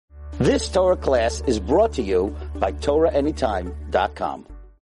This Torah class is brought to you by TorahAnytime.com.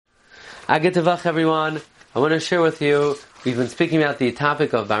 Agatavach, everyone. I want to share with you, we've been speaking about the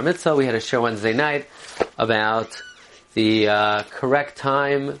topic of Bar Mitzvah. We had a show Wednesday night about the correct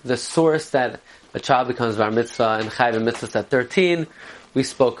time, the source that a child becomes Bar Mitzvah and Chayv Mitzvah at 13. We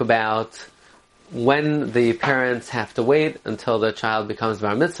spoke about when the parents have to wait until the child becomes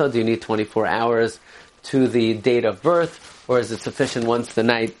Bar Mitzvah. Do you need 24 hours to the date of birth, or is it sufficient once the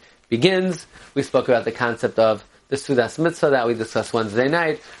night begins? We spoke about the concept of the Sudas Mitzvah that we discussed Wednesday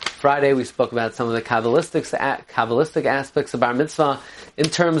night. Friday we spoke about some of the Kabbalistic aspects of Bar Mitzvah in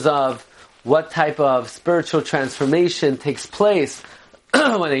terms of what type of spiritual transformation takes place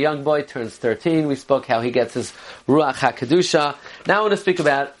when a young boy turns 13. We spoke how he gets his Ruach HaKedusha. Now I want to speak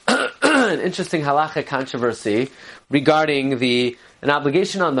about an interesting halachic controversy regarding an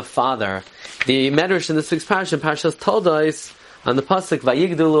obligation on the father. The Medrash in this week's Parashah, Parashas Toldos, on the pasuk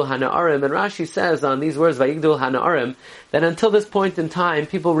Vayigdulu Hana'arim, and Rashi says on these words Vayigdulu Hana'arim that until this point in time,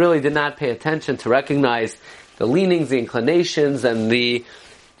 people really did not pay attention to recognize the leanings, the inclinations, and the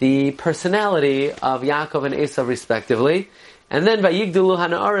personality of Yaakov and Esav respectively. And then Vayigdulu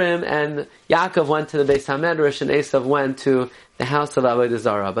Hana'arim, and Yaakov went to the Beis HaMedrash and Esav went to the house of Avodah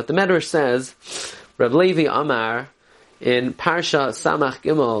Zarah. But the Medrash says, Reb Levi Amar in Parsha Samach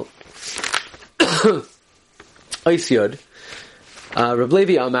Gimel Ois Yud, Reb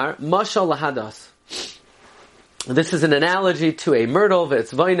Levi Amar, Mashal Lahadas. This is an analogy to a myrtle,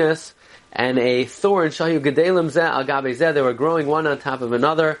 v'etzvoinus, and a thorn, Shahu Gedalim Zeh Al Gabe Zeh, they were growing one on top of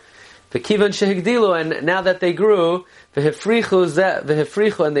another. V'kivan Shehigdilu, and now that they grew,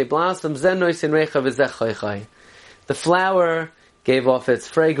 v'hefrichu, and they blossomed, Zeh Noisin Recha v'zeh Choichai. The flower gave off its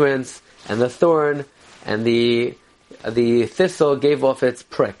fragrance, and the thorn and the thistle gave off its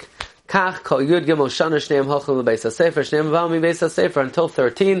prick. Kach kol Yud Gimel Shana Shneim Halchim LeBeis HaSefer, Shneim Val MiBeis HaSefer, until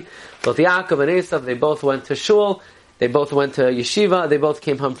 13. Both Yaakov and Esav, they both went to shul, they both went to yeshiva, they both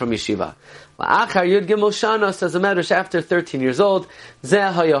came home from yeshiva. La'achar Yud Gimel Shana, says the Medrash, after 13 years old,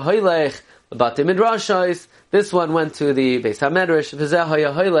 Zeh haya hoylech lebate midrashos, this one went to the Beis HaMedrash, V'zeh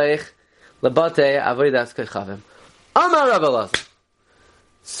haya hoylech lebate avodas kechavim. Amar Rav Elazar,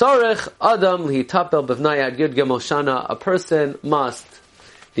 Sorech Adam L'hitapel B'vnai Yud Gimel Shana, a person must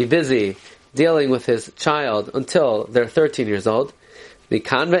be busy dealing with his child until they're 13 years old.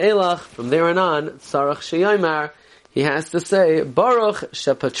 Mikan ve'elach, from there on, Sarach Sheyomar, he has to say, Baruch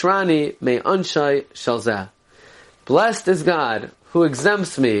shepatrani me'anshai shalzeh. Blessed is God who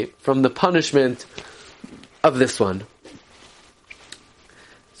exempts me from the punishment of this one.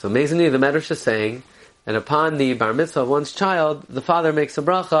 So amazingly, the Medrash is saying, and upon the bar mitzvah of one's child, the father makes a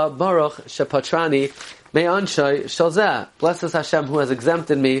bracha, Baruch shepatrani me'anshai shalzeh. Blessed is Hashem who has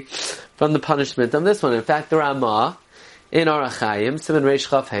exempted me from the punishment of this one. In fact, the Ramah in Orach Chaim, Siman Reish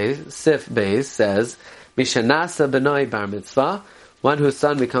Chaf Hey, Sif Beis, says, Mishanasa benoi bar mitzvah, one whose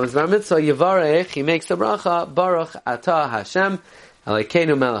son becomes bar mitzvah, Yivarech, he makes a bracha, Baruch Ata Hashem,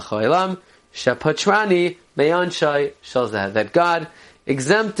 Elokeinu melech haolam, shepatrani me'anshai shalzeh, that God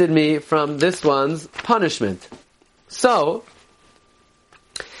exempted me from this one's punishment. So,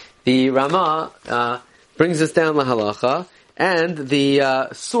 the Ramah brings us down la halacha, and the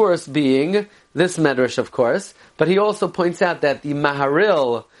source being this Medrash, of course, but he also points out that the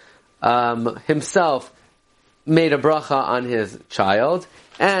Maharil himself made a bracha on his child,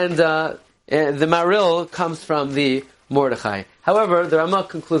 and the Maharil comes from the Mordechai. However, the Ramah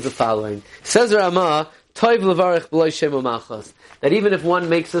concludes the following. Says the Ramah, Toiv levarich b'lo shemu malchus, that even if one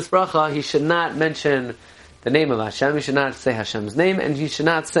makes this bracha, he should not mention the name of Hashem, he should not say Hashem's name, and he should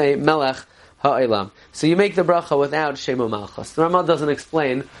not say Melech Ha'olam. So you make the bracha without Shemu Malchus. The Ramah doesn't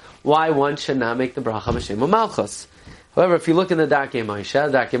explain why one should not make the bracha Shemu Malchus. However, if you look in the Darkei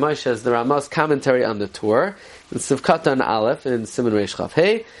Moshe is the Ramah's commentary on the Torah, in Sivkatan Aleph, in Siman Reish Chaf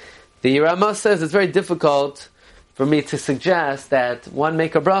Hey, the Ramah says it's very difficult for me to suggest that one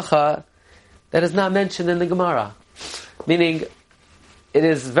make a bracha that is not mentioned in the Gemara. Meaning, it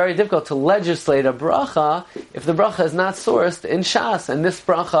is very difficult to legislate a bracha if the bracha is not sourced in Shas, and this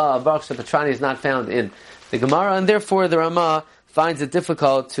bracha of Baruch shepatrani is not found in the Gemara, and therefore the Ramah finds it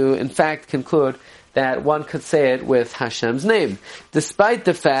difficult to, in fact, conclude that one could say it with Hashem's name, despite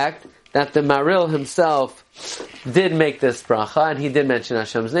the fact that the Maril himself did make this bracha, and he did mention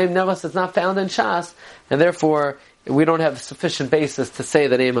Hashem's name. Nevertheless, it's not found in Shas, and therefore we don't have sufficient basis to say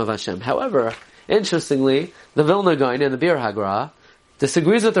the name of Hashem. However, interestingly, the Vilna Gaon in the Bir HaGra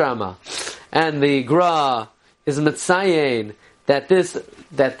disagrees with Ramah, and the Gra is mitzayin that this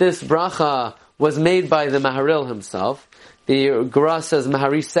bracha was made by the Maharil himself. The Gra says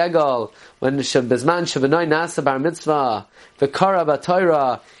Mahari Segal when Bezman Shavanoi Nasa Bar Mitzvah V'Kara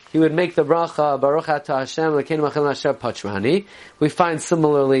B'Torah, he would make the bracha, Baruch Atah Hashem, Lekeinu Machel Asher Pachrani. We find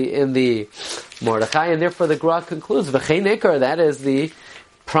similarly in the Mordechai, and therefore the Gra concludes, V'chein Ikar, that is the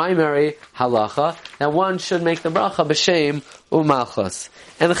primary halacha, that one should make the bracha b'shem u'malchus.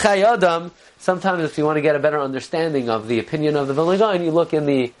 And the Chai Adam, sometimes if you want to get a better understanding of the opinion of the Vilna Gaon, you look in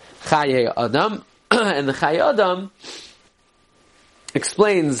the Chai Adam, and the Chai Adam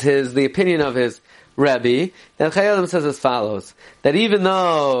explains the opinion of his Rebbe, and Chai Adam says as follows, that even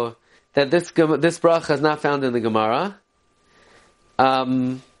though that this bracha is not found in the Gemara,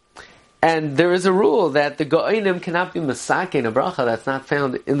 and there is a rule that the Go'inim cannot be masakin a bracha that's not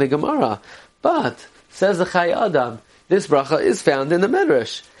found in the Gemara, but, says the Chai Adam, this bracha is found in the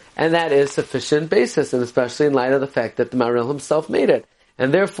Medrash, and that is sufficient basis, and especially in light of the fact that the Maharil himself made it.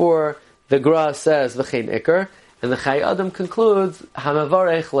 And therefore, the Gra says, V'chein Ikar, and the Chai Adam concludes,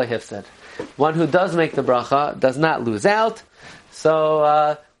 Hamavarech lehifsed. One who does make the bracha does not lose out.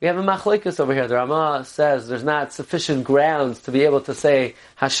 So we have a machlokes over here. The Rama says there's not sufficient grounds to be able to say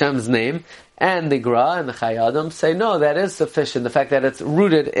Hashem's name, and the Gra and the Chai Adam say no, that is sufficient. The fact that it's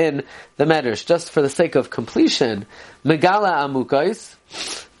rooted in the Medrash, just for the sake of completion. Megala Amukos,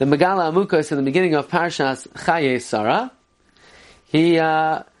 the Megala Amukos in the beginning of Parshas Chaye Sarah, he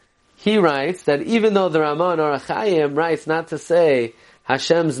writes that even though the Rama or Chaim writes not to say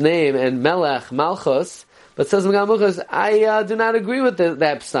Hashem's name and Melech, Malchus, but says Megamuchas, I do not agree with that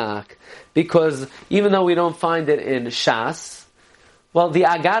psak, because even though we don't find it in Shas, well, the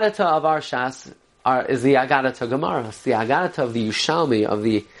Agadata of our Shas is the Agadata Gemaras. The Agadata of the Yushalmi of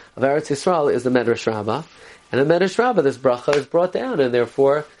Eretz Yisrael is the Medrash Rabbah, and in Medrash Rabbah this bracha is brought down, and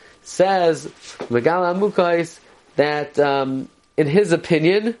therefore says Megala Amukais that in his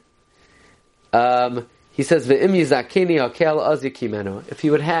opinion, he says, "Ve'im yizakeni hakel az yakimenu." If he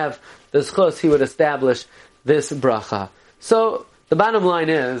would have the zchus, he would establish this bracha. So the bottom line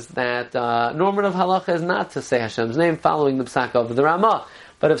is that normative halacha is not to say Hashem's name, following the psak of the Ramah.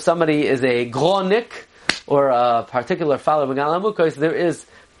 But if somebody is a gronik or a particular follower of Megala Amukos, there is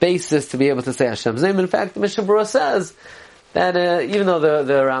basis to be able to say Hashem's name. In fact, the Mishnah Berurah says that even though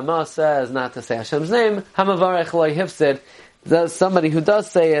the Ramah says not to say Hashem's name, Hamavarech lo hifsid, somebody who does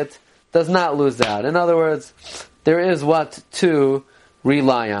say it does not lose out. In other words, there is what to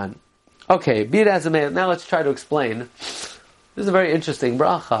rely on. Okay, be it as it may, now let's try to explain. This is a very interesting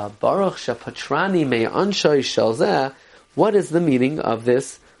bracha. Baruch shepatrani me'anshay shalzeh. What is the meaning of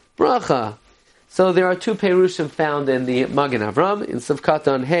this bracha? So there are two perushim found in the Magen Avram, in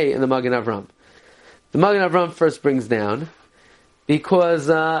Sivkatan Hey in the Magen Avram. The Magen Avram first brings down, because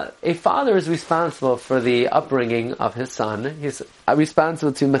a father is responsible for the upbringing of his son. He's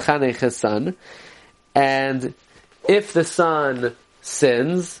responsible to mechanech his son. And if the son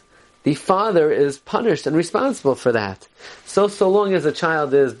sins, the father is punished and responsible for that. So long as a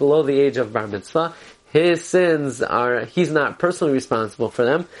child is below the age of bar mitzvah, his sins he's not personally responsible for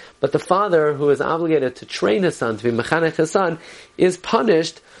them, but the father, who is obligated to train his son, to be mechanech his son, is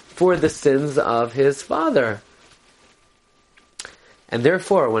punished for the sins of his father. And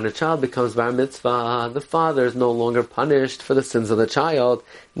therefore, when a child becomes bar mitzvah, the father is no longer punished for the sins of the child.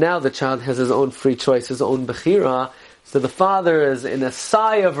 Now the child has his own free choice, his own bechira. So the father is in a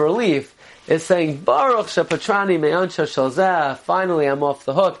sigh of relief, is saying, Baruch shepatrani me'ansha shalzeh, finally I'm off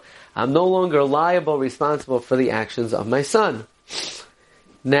the hook. I'm no longer liable, responsible for the actions of my son.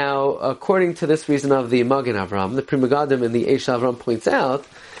 Now, according to this reason of the Magen Avram, the Pri Megadim in the Eish Avram points out,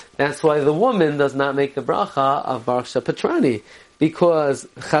 that's why the woman does not make the bracha of Baruch shepatrani, because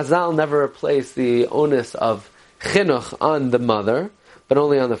Chazal never placed the onus of chinuch on the mother, but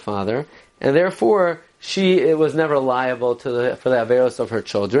only on the father, and therefore it was never liable for the averos of her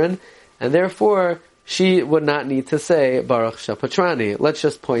children, and therefore she would not need to say Baruch shepatrani. Let's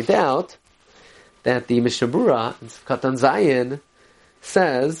just point out that the Mishnah Berurah in Katan Zayin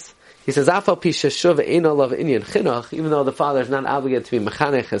says, he says, Afal pi sheshuv eino lav inyan chinuch, even though the father is not obligated to be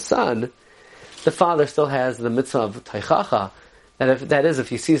mechanech his son, the father still has the mitzvah of teichacha. That is, if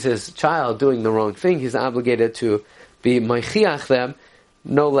he sees his child doing the wrong thing, he's obligated to be meichiach them,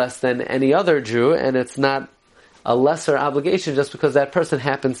 no less than any other Jew, and it's not a lesser obligation just because that person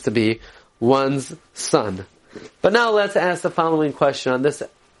happens to be one's son. But now let's ask the following question on this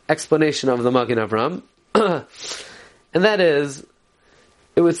explanation of the Magen Avram, and that is,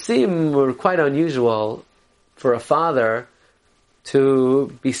 it would seem quite unusual for a father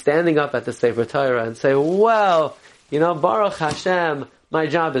to be standing up at the Sefer Torah and say, well, Baruch Hashem, my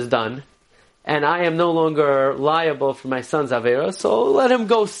job is done, and I am no longer liable for my son's avera, so let him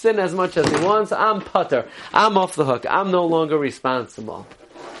go sin as much as he wants. I'm putter. I'm off the hook. I'm no longer responsible.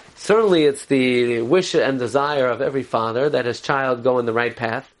 Certainly it's the wish and desire of every father that his child go in the right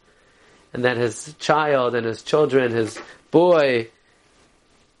path, and then his child and his children, his boy,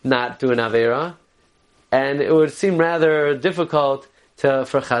 not do an Avera. And it would seem rather difficult that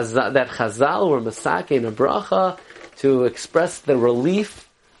Chazal were Masake in a bracha to express the relief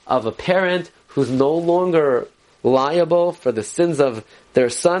of a parent who's no longer liable for the sins of their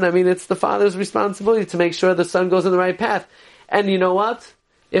son. I mean, it's the father's responsibility to make sure the son goes in the right path. And you know what?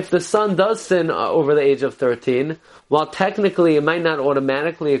 If the son does sin over the age of 13, while technically it might not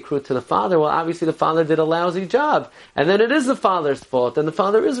automatically accrue to the father, well, obviously the father did a lousy job. And then it is the father's fault, and the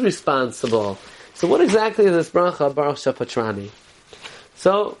father is responsible. So what exactly is this bracha, Baruch Shepatrani?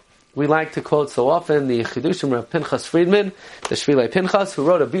 So, we like to quote so often the Chidushim Rav Pinchas Friedman, the Shvilei Pinchas, who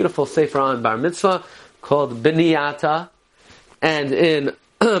wrote a beautiful sefer on Bar Mitzvah called Biniyata, and in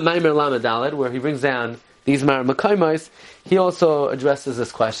Maimer Lamed Daled, where he brings down these Mar Makaimos, he also addresses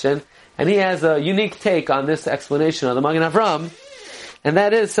this question, and he has a unique take on this explanation of the Magen Avram, and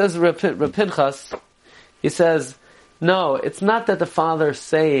that is, says Rav Pinchas, he says, no, it's not that the father's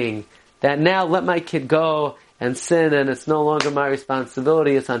saying that now let my kid go and sin, and it's no longer my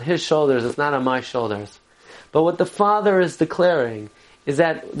responsibility, it's on his shoulders, it's not on my shoulders. But what the father is declaring is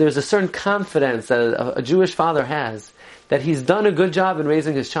that there's a certain confidence that a Jewish father has, that he's done a good job in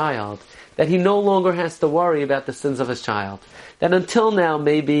raising his child, that he no longer has to worry about the sins of his child. That until now,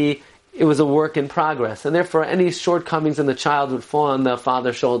 maybe it was a work in progress, and therefore any shortcomings in the child would fall on the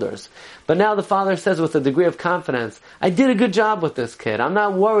father's shoulders. But now the father says with a degree of confidence, I did a good job with this kid. I'm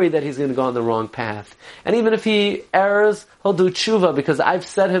not worried that he's going to go on the wrong path. And even if he errs, he'll do tshuva because I've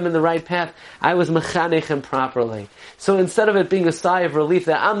set him in the right path. I was mechanech him properly. So instead of it being a sigh of relief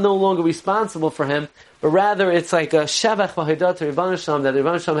that I'm no longer responsible for him, but rather it's like a shevach v'hodah to Rebbeinu Shalom, that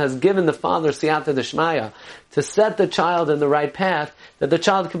Rebbeinu Shalom has given the father siyata d'shmaya to set the child in the right path, that the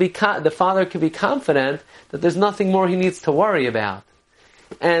child could be, the father could be confident that there's nothing more he needs to worry about.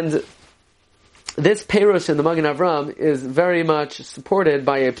 And this perush in the Magen Avram is very much supported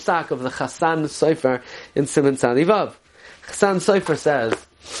by a psak of the Chassan Sofer in Siman Tzadi Vav. Chassan Sofer says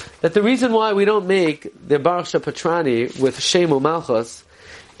that the reason why we don't make the Baruch Shepatrani with Shem U'Malchus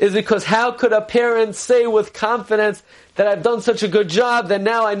is because how could a parent say with confidence that I've done such a good job that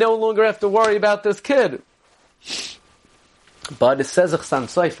now I no longer have to worry about this kid? But it says Chassan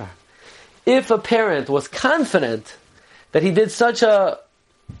Sofer, if a parent was confident that he did such a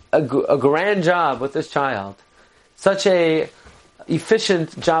grand job with this child, such a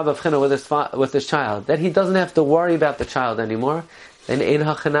efficient job of china with his child, that he doesn't have to worry about the child anymore, then ein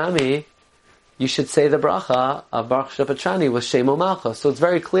hachanami, you should say the bracha of Baruch Shepatrani with Shem U'Malchus. So it's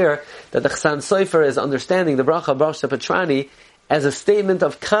very clear that the Chassan Sofer is understanding the bracha of Baruch Shepatrani as a statement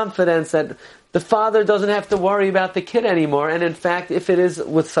of confidence that the father doesn't have to worry about the kid anymore, and in fact, if it is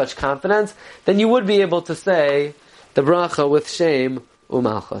with such confidence, then you would be able to say the bracha with Shem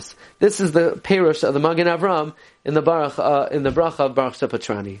U'Malchus. This is the perush of the Magen Avram in the bracha of Baruch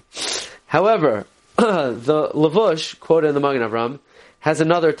Shepatrani. However, the Lavush quoted in the Magen Avram has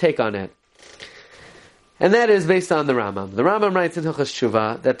another take on it, and that is based on the Rambam. The Rambam writes in Hilchos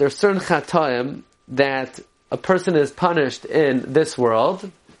Tshuva that there are certain chataim that a person is punished in this world,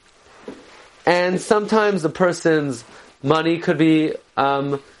 and sometimes the person's money could be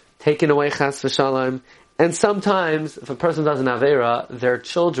taken away, chas v'shalom. And sometimes, if a person does an Avera, their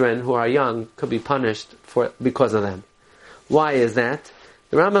children who are young could be punished because of them. Why is that?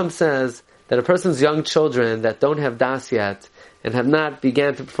 The Rambam says that a person's young children that don't have das yet and have not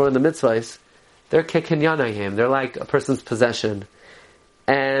began to perform the mitzvahs, they're kekinyanayim. They're like a person's possession.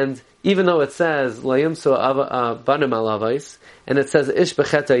 And even though it says la yimsu banim alavos, and it says ish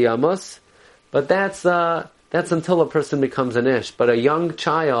becheta yamos, but that's until a person becomes an ish. But a young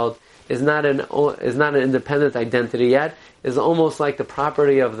child is not an independent identity yet, is almost like the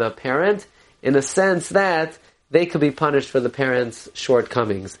property of the parent, in a sense that they could be punished for the parent's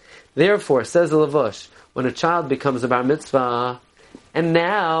shortcomings. Therefore, says the Lavush, when a child becomes a bar mitzvah, and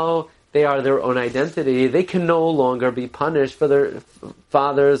now they are their own identity, they can no longer be punished for their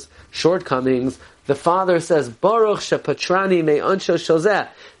father's shortcomings. The father says, Baruch Shepatrani me'ansho shozeh,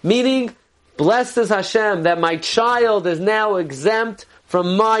 meaning, blessed is Hashem that my child is now exempt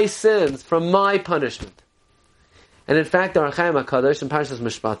from my sins, from my punishment. And in fact, the Ohr HaChaim HaKadosh in Parshas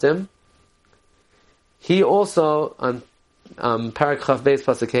Mishpatim, he also, on Parak Chav Beis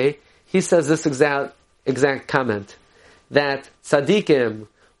Pasuk Hey, he says this exact comment, that tzaddikim,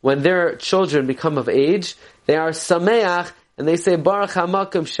 when their children become of age, they are sameach, and they say, Baruch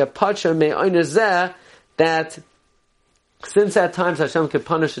HaMakom Shepatra Me'oiner Zeh, that since at times Hashem can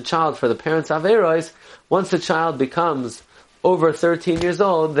punish a child for the parents' averos, once the child becomes over 13 years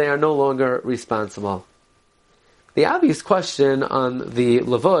old, they are no longer responsible. the obvious question on the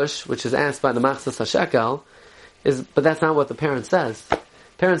Lavush, which is asked by the Machzas HaShekel, is, but that's not what the parent says. The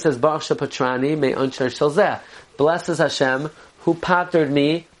parent says, Baruch shepatrani me onshar shalzeh. Blesses Hashem, who patered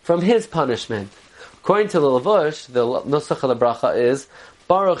me from his punishment. According to the Lavush, the Nusach of the Bracha is,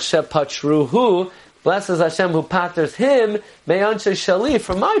 Baruch shepatruhu, blesses Hashem who paters him, me onshar shali,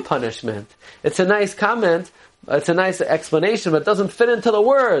 from my punishment. It's a nice comment, it's a nice explanation, but it doesn't fit into the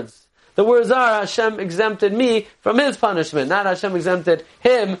words. The words are, Hashem exempted me from his punishment, not Hashem exempted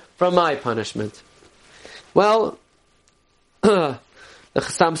him from my punishment. Well, the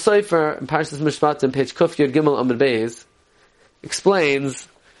Chassam Sofer in Parshas Mishpatim, page Kuf Yud Gimel Amud Beis, explains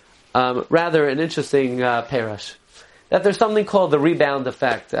rather an interesting parish, that there's something called the rebound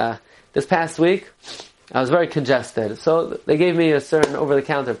effect. This past week, I was very congested, so they gave me a certain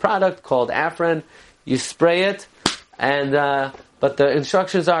over-the-counter product called Afrin. You spray it, and but the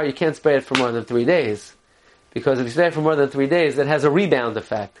instructions are you can't spray it for more than 3 days. Because if you spray it for more than 3 days, it has a rebound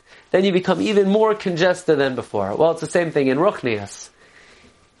effect. Then you become even more congested than before. Well, it's the same thing in Ruchnias.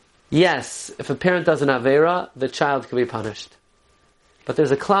 Yes, if a parent does an Aveira, the child can be punished. But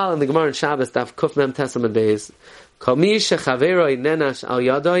there's a klal in the Gemara in Shabbos, Daf Kuf Mem Tes Amud Beis, Kol mi shechaveroi nenash al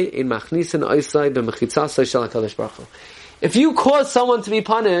yadoi in machnisin oisai b'mechitzasai shel HaKadosh Baruch Hu. If you cause someone to be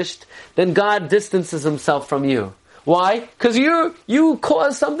punished, then God distances himself from you. Why? Because you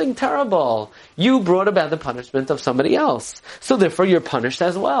caused something terrible. You brought about the punishment of somebody else. So therefore you're punished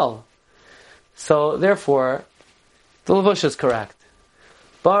as well. So therefore, the Lavush is correct.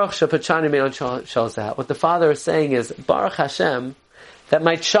 Baruch shepachani me'on shalzeh. What the father is saying is, Baruch Hashem, that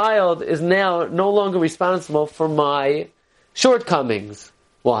my child is now no longer responsible for my shortcomings.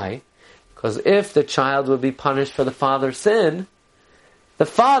 Why? Because if the child would be punished for the father's sin, the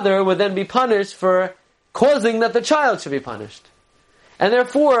father would then be punished for causing that the child should be punished. And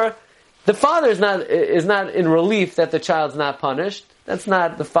therefore, the father is not in relief that the child's not punished. That's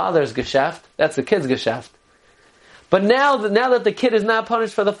not the father's geschäft, that's the kid's geschäft. But now that the kid is not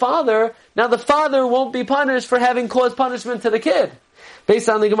punished for the father, now the father won't be punished for having caused punishment to the kid. Based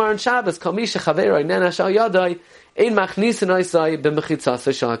on the Gemara in Shabbos, Kol mi shechaveroi nenash al yadai ein machnisin oisai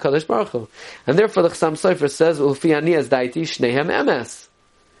b'mechitzasai shel HaKadosh Baruch Hu. And therefore the Chassam Sofer says, U'fi ani az daiti shnehem emes.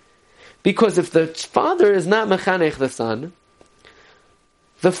 Because if the father is not mechanech the son,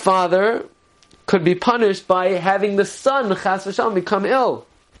 the father could be punished by having the son, chas v'shalom, become ill.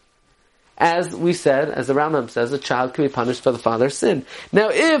 As we said, as the Rambam says, a child can be punished for the father's sin. Now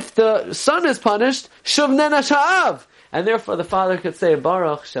if the son is punished, shuv nenash ha'av. And therefore the father could say,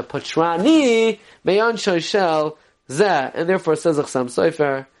 Baruch shepatrani me'on shel zeh. And therefore says the Chassam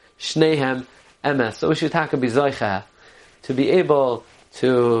Sofer, shnehem emes. So we should talk about zoicha, to be able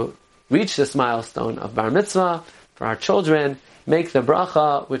to reach this milestone of bar mitzvah for our children, make the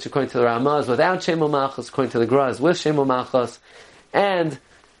bracha, which according to the Ramah is without Shemul Malchus, according to the Gra is with Shemul Malchus, and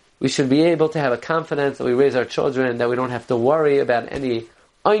we should be able to have a confidence that we raise our children, that we don't have to worry about any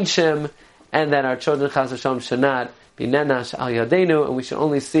einshim, and that our children chas v'shalom should not be nenash al yadeinu, and we should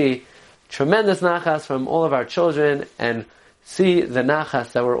only see tremendous nachas from all of our children, and see the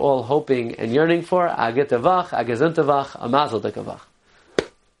nachas that we're all hoping and yearning for. Agitavach, agizintavach, amazel dekavach.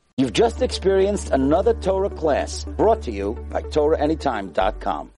 You've just experienced another Torah class brought to you by TorahAnytime.com.